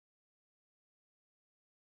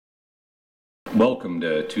Welcome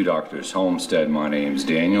to Two Doctors Homestead. My name's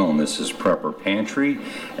Daniel and this is Prepper Pantry,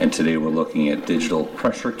 and today we're looking at digital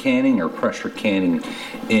pressure canning or pressure canning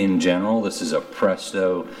in general. This is a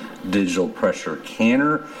Presto digital pressure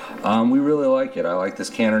canner. We really like it. I like this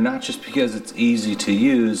canner not just because it's easy to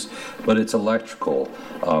use, but it's electrical.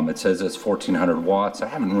 It says it's 1400 watts. I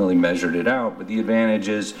haven't really measured it out, but the advantage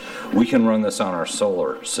is we can run this on our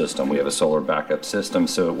solar system. We have a solar backup system,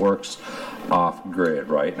 so it works off grid,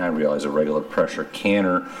 right? And I realize a regular pressure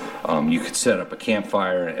canner, you could set up a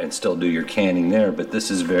campfire and still do your canning there, but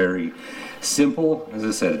this is very simple. As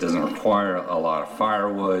I said, it doesn't require a lot of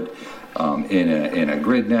firewood. In a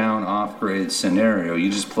grid down, off grid scenario,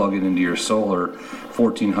 you just plug it into your solar,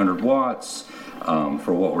 1400 watts.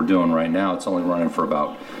 For what we're doing right now, it's only running for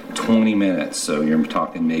about 20 minutes, so you're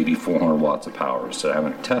talking maybe 400 watts of power. So I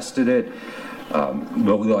haven't tested it.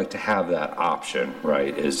 But we like to have that option,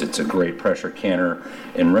 right? It's a great pressure canner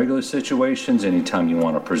in regular situations, anytime you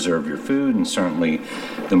want to preserve your food, and certainly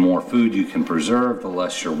the more food you can preserve, the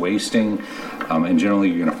less you're wasting, and generally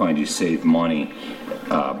you're going to find you save money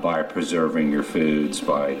by preserving your foods,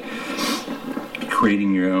 by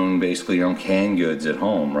creating your own, basically your own canned goods at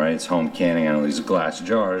home, right? It's home canning. I know these are glass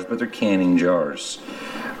jars, but they're canning jars.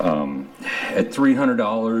 At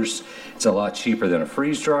 $300, it's a lot cheaper than a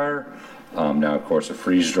freeze dryer. Now, of course, a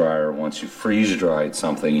freeze dryer, once you freeze dried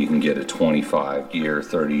something, you can get a 25-year,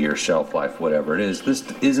 30-year shelf life, whatever it is. This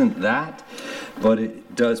isn't that, but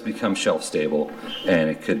it does become shelf stable, and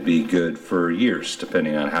it could be good for years,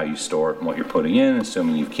 depending on how you store it and what you're putting in,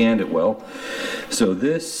 assuming you've canned it well. So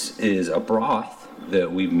this is a broth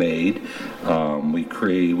that we've made.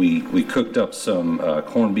 We cooked up some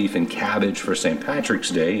corned beef and cabbage for St.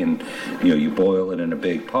 Patrick's Day, and you boil it in a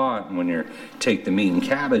big pot, and when you take the meat and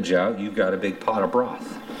cabbage out, you've got a big pot of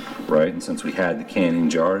broth, right? And since we had the canning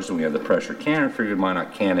jars and we have the pressure canner, figured why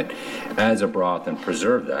not can it as a broth and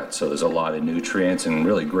preserve that. So there's a lot of nutrients and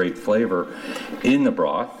really great flavor in the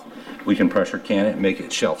broth. We can pressure can it, make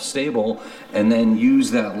it shelf stable, and then use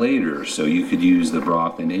that later. So you could use the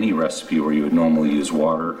broth in any recipe where you would normally use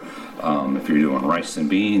water. If you're doing rice and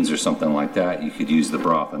beans or something like that, you could use the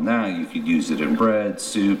broth in that. You could use it in bread,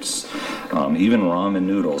 soups, even ramen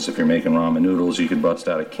noodles. If you're making ramen noodles, you could bust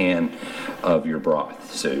out a can of your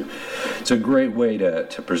broth. So it's a great way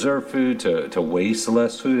to preserve food, to waste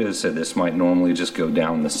less food. As I said, this might normally just go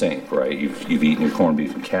down the sink, right? You've eaten your corned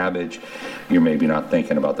beef and cabbage. You're maybe not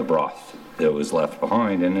thinking about the broth that was left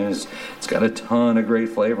behind, and it's got a ton of great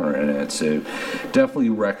flavor in it. So definitely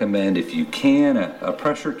recommend, if you can, a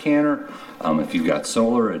pressure canner. If you've got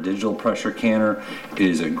solar, a digital pressure canner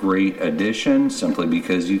is a great addition, simply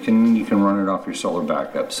because you can run it off your solar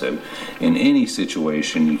backup. So in any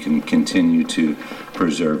situation, you can continue to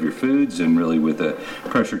preserve your foods. And really, with a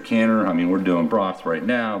pressure canner, I mean, we're doing broth right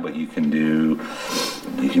now, but you can do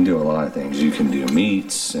a lot of things. You can do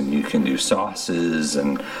meats, and you can do sauces,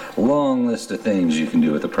 and a long list of things you can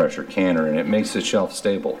do with a pressure canner, and it makes it shelf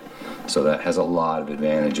stable. So that has a lot of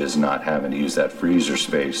advantages, not having to use that freezer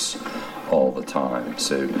space all the time.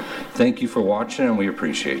 So thank you for watching, and we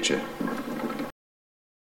appreciate you.